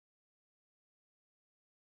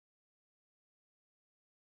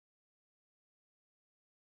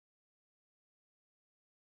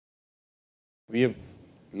we have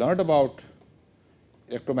learned about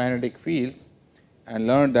electromagnetic fields and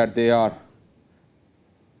learned that they are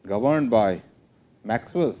governed by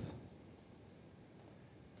Maxwell's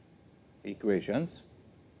equations,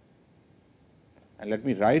 and let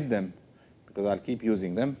me write them because I will keep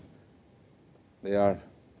using them. They are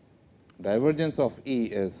divergence of E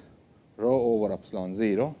is rho over epsilon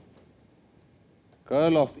 0,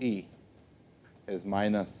 curl of E is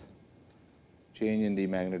minus change in the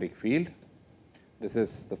magnetic field. This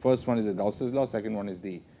is the first one is the Gauss's law, second one is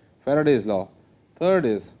the Faraday's law, third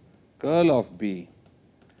is curl of B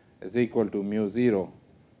is equal to mu 0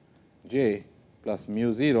 j plus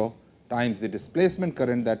mu 0 times the displacement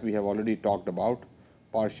current that we have already talked about,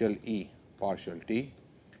 partial E partial t,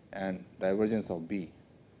 and divergence of B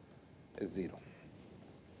is 0.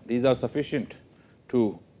 These are sufficient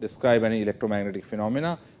to describe any electromagnetic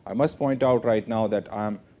phenomena. I must point out right now that I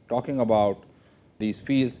am talking about these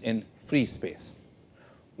fields in free space.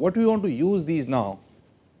 What we want to use these now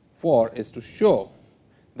for is to show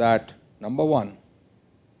that number 1,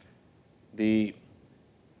 the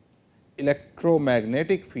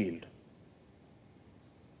electromagnetic field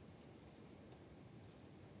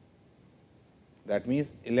that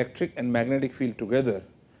means electric and magnetic field together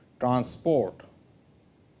transport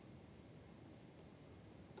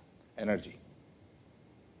energy.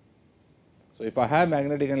 So, if I have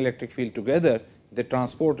magnetic and electric field together, they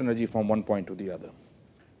transport energy from one point to the other.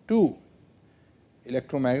 2,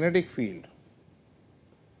 electromagnetic field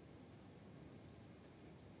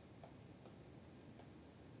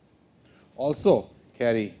also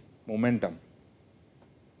carry momentum,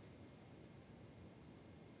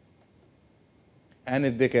 and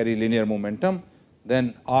if they carry linear momentum,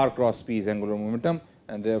 then r cross p is angular momentum,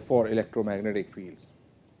 and therefore, electromagnetic fields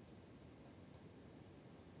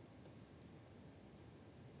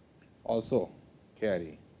also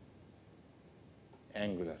carry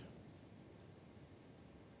angular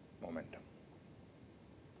momentum.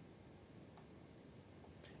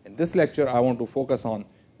 In this lecture, I want to focus on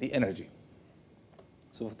the energy.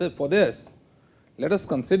 So, for this, let us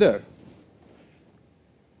consider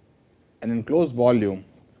an enclosed volume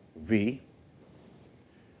V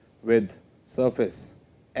with surface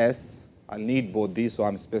S. I will need both these, so I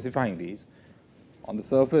am specifying these. On the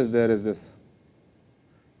surface, there is this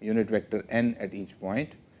unit vector n at each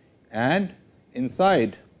point, and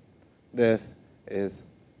inside this is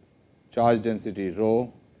charge density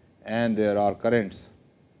rho, and there are currents.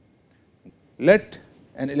 Let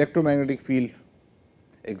an electromagnetic field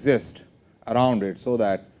exist around it, so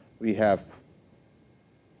that we have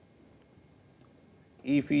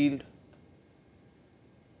E field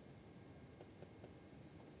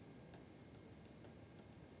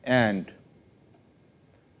and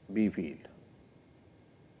B field.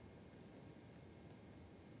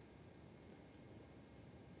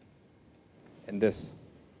 In this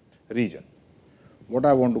region. What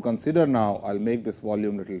I want to consider now, I will make this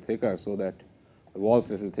volume little thicker, so that the walls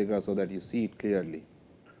little thicker, so that you see it clearly.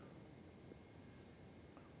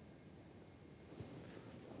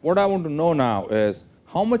 What I want to know now is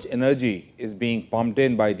how much energy is being pumped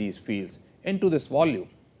in by these fields into this volume,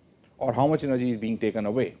 or how much energy is being taken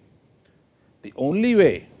away. The only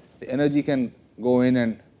way the energy can go in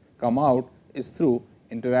and come out is through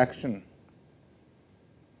interaction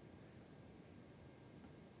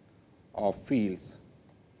of fields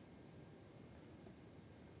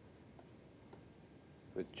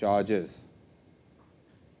with charges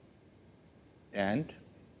and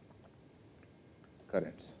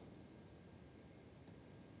currents.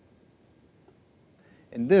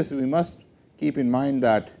 In this, we must keep in mind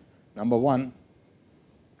that number 1,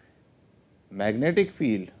 magnetic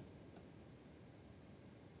field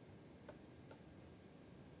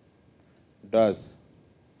does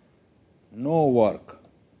no work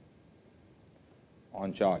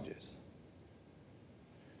on charges,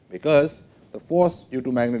 because the force due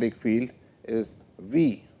to magnetic field is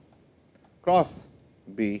V cross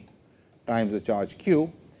B times the charge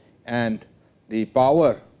q, and the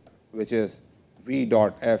power which is V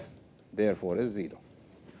dot F therefore is 0.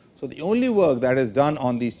 So, the only work that is done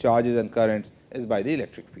on these charges and currents is by the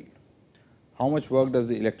electric field. How much work does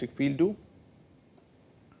the electric field do?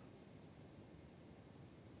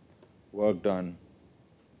 Work done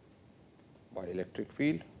by electric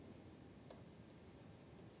field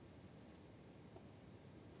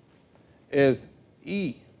is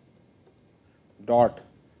E dot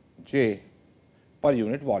j per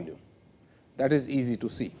unit volume. That is easy to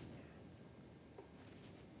see,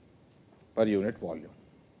 per unit volume.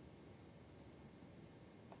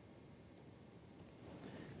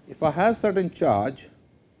 If I have certain charge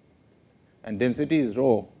and density is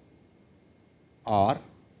rho, R,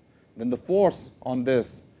 then the force on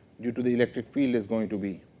this due to the electric field is going to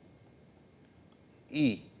be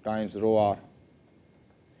E times rho r,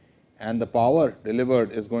 and the power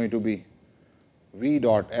delivered is going to be V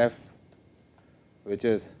dot F, which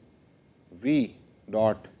is V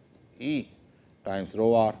dot E times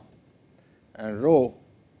rho r, and rho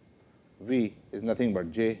V is nothing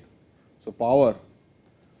but J. So, power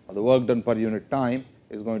or the work done per unit time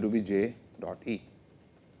is going to be J dot E.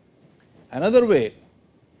 Another way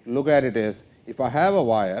to look at it is, if I have a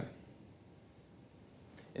wire,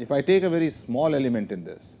 if I take a very small element in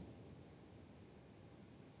this,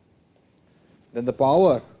 then the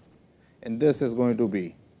power in this is going to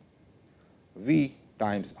be V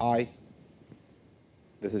times I.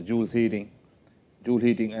 This is Joule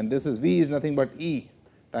heating, and this is V is nothing but E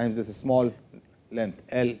times this small length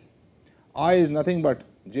L. I is nothing but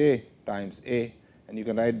J times A, and you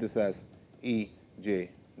can write this as E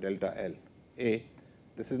J delta L A.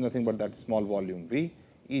 This is nothing but that small volume V.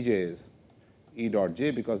 E J is E dot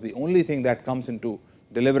J, because the only thing that comes into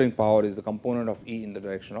delivering power is the component of E in the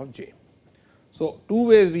direction of J. So, two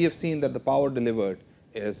ways we have seen that the power delivered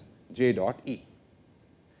is J dot E,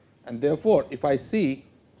 and therefore, if I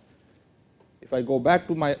go back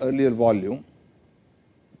to my earlier volume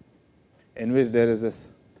in which there is this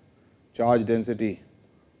charge density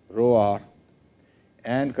rho r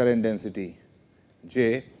and current density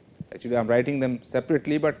J, actually I am writing them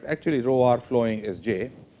separately, but actually rho r flowing is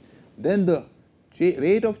J, then the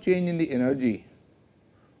rate of change in the energy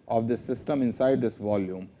of this system inside this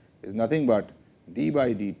volume is nothing but d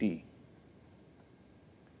by dt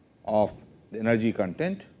of the energy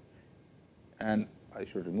content, and I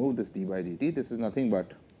should remove this d by dt. This is nothing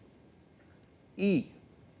but E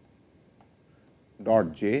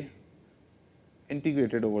dot J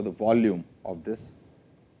integrated over the volume of this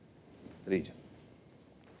region.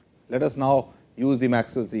 Let us now use the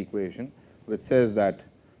Maxwell's equation, which says that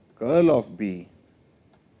curl of B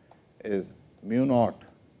is mu naught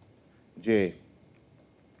J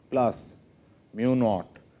plus mu naught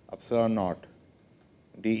epsilon naught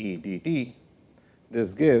d E dt.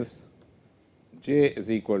 This gives J is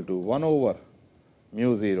equal to 1 over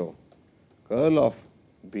mu 0 curl of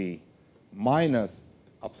B minus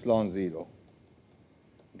epsilon 0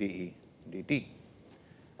 d E dt,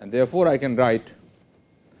 and therefore, I can write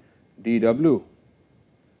d w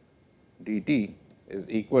dt is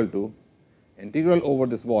equal to integral over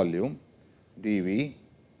this volume d v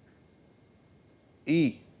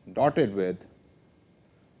E dotted with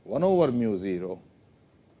 1 over mu 0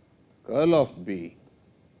 curl of B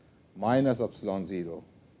minus epsilon 0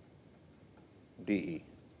 d E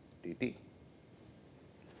dt,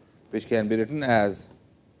 which can be written as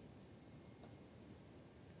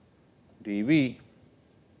d v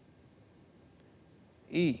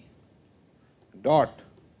E dot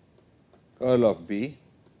curl of B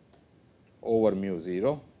over mu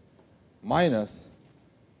 0 minus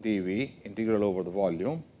d v integral over the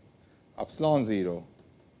volume epsilon 0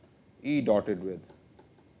 E dotted with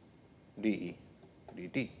d E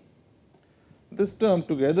dt. This term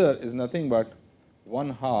together is nothing but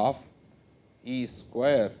 1/2 E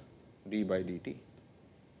square d by dt,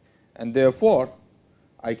 and therefore,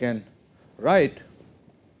 I can write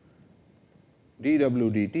d w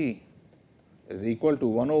dt is equal to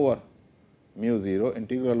 1 over mu 0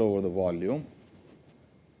 integral over the volume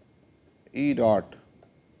E dot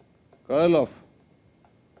curl of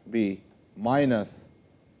B minus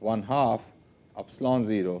 1/2 epsilon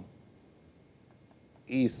 0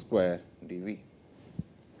 E square dV.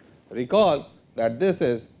 Recall that this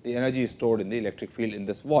is the energy stored in the electric field in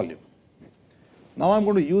this volume. Now, I am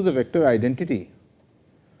going to use a vector identity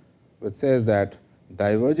which says that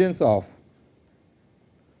divergence of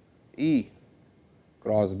E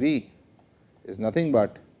cross B is nothing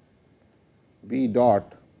but B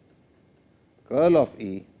dot curl of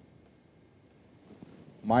E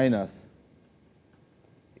minus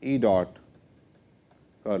E dot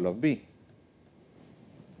curl of B.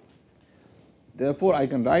 Therefore, I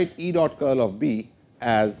can write E dot curl of B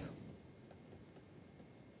as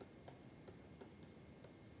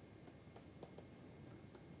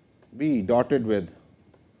B dotted with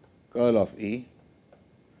curl of E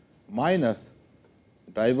minus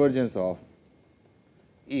divergence of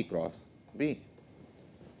E cross B.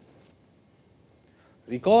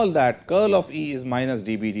 Recall that curl of E is minus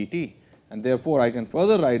dB dt, and therefore, I can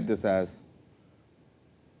further write this as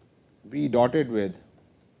B dotted with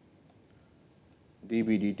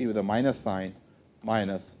dB dt with a minus sign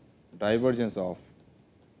minus divergence of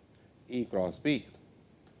E cross B,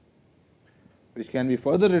 which can be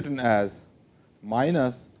further written as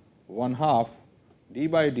minus 1/2 d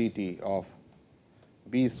by dt of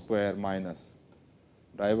B square minus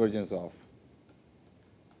divergence of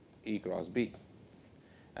E cross B.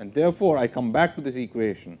 And therefore, I come back to this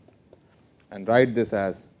equation and write this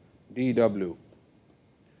as dW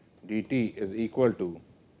dt is equal to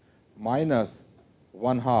minus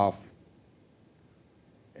 1/2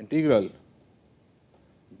 integral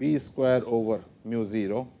B square over mu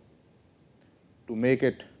 0. To make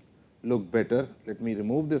it look better, let me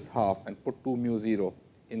remove this half and put 2 mu 0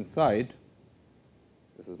 inside.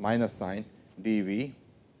 This is minus sign dV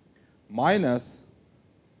minus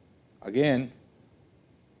again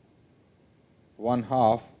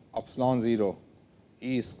 1/2 epsilon 0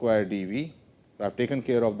 E square dV. So, I have taken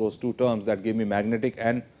care of those two terms that give me magnetic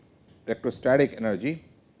and electrostatic energy,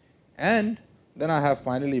 and then I have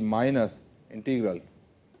finally minus integral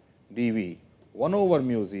dV 1 over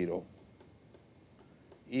mu 0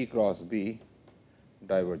 E cross B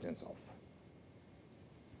divergence of.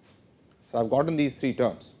 So, I have gotten these three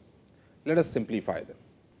terms. Let us simplify them.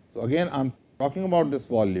 So, again I am talking about this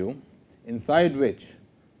volume inside which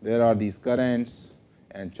there are these currents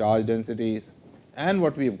and charge densities, and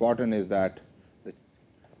what we have gotten is that the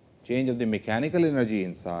change of the mechanical energy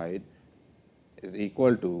inside is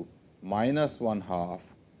equal to minus 1/2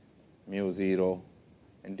 mu 0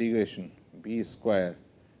 integration B square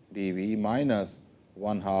dV minus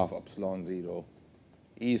 1/2 epsilon 0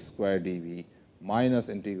 E square dV minus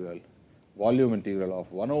integral volume integral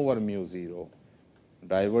of 1 over mu 0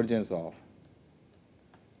 divergence of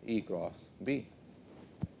E cross B.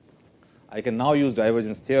 I can now use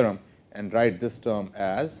divergence theorem and write this term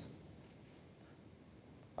as,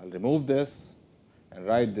 I will remove this and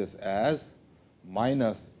write this as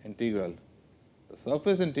minus integral the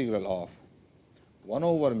surface integral of 1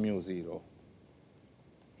 over mu 0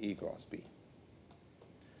 E cross B,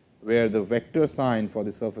 where the vector sign for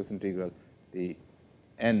the surface integral, the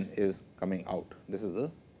n is coming out. This is the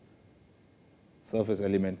surface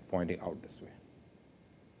element pointing out this way.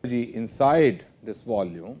 Energy inside this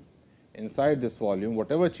volume,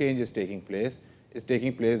 whatever change is taking place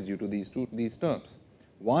due to these terms.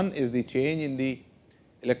 One is the change in the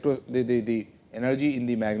the energy in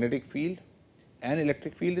the magnetic field and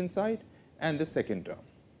electric field inside, and the second term.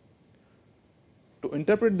 To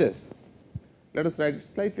interpret this, let us write it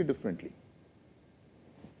slightly differently.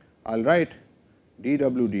 I will write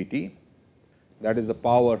dW dt, that is the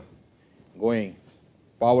power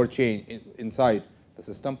change inside the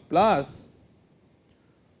system, plus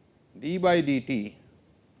d by dt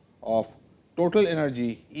of total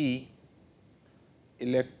energy E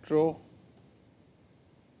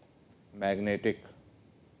electromagnetic.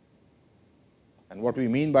 And what we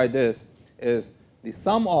mean by this is the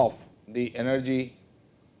sum of the energy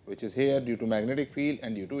which is here due to magnetic field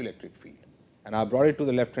and due to electric field, and I brought it to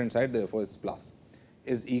the left hand side, therefore, it is plus,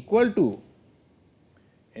 is equal to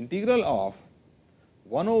integral of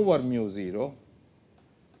 1 over mu 0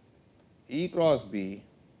 E cross B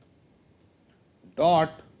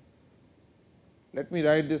dot, let me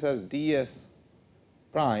write this as ds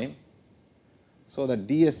prime. So, that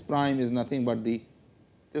ds prime is nothing but the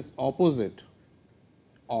just opposite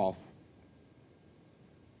of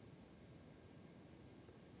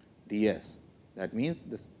ds. That means,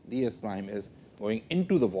 this ds prime is going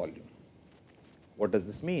into the volume. What does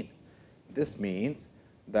this mean? This means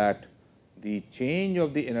that the change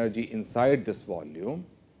of the energy inside this volume,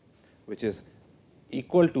 which is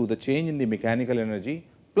equal to the change in the mechanical energy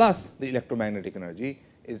plus the electromagnetic energy,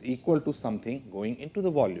 is equal to something going into the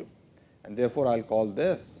volume, and therefore, I will call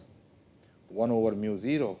this 1 over mu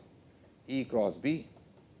 0 E cross B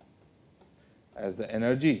as the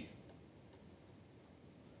energy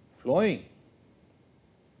flowing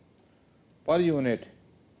per unit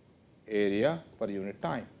area per unit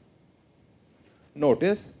time.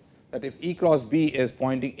 Notice that if E cross B is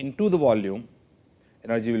pointing into the volume,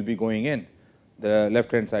 energy will be going in, the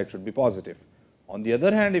left hand side should be positive. On the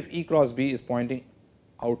other hand, if E cross B is pointing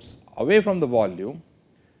out away from the volume,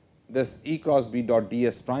 this E cross B dot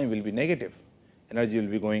ds prime will be negative, energy will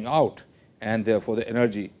be going out, and therefore, the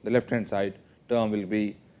energy, the left hand side term will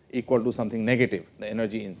be equal to something negative, the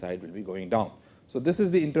energy inside will be going down. So, this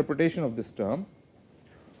is the interpretation of this term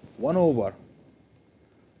 1 over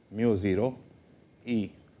mu 0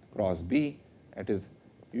 E cross B, it is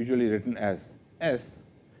usually written as S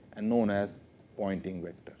and known as Poynting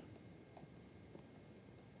vector.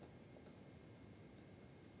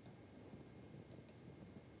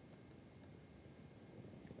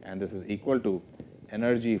 And this is equal to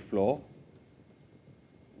energy flow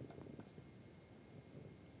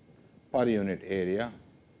per unit area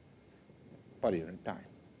per unit time.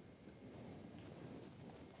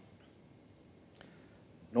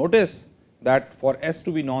 Notice that for S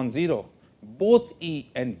to be non-zero, both E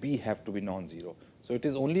and B have to be non-zero. So, it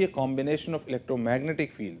is only a combination of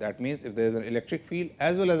electromagnetic field. That means, if there is an electric field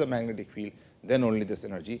as well as a magnetic field, then only this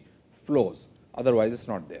energy flows, otherwise it is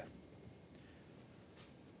not there.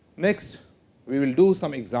 Next, we will do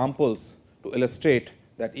some examples to illustrate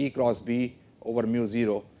that E cross B over mu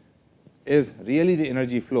 0 is really the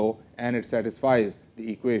energy flow, and it satisfies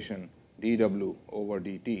the equation dW over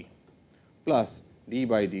dt plus d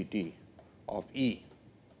by dt of E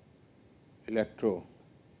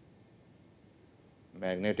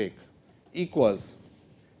electromagnetic equals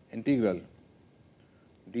integral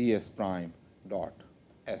ds prime dot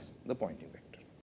s, the Poynting vector.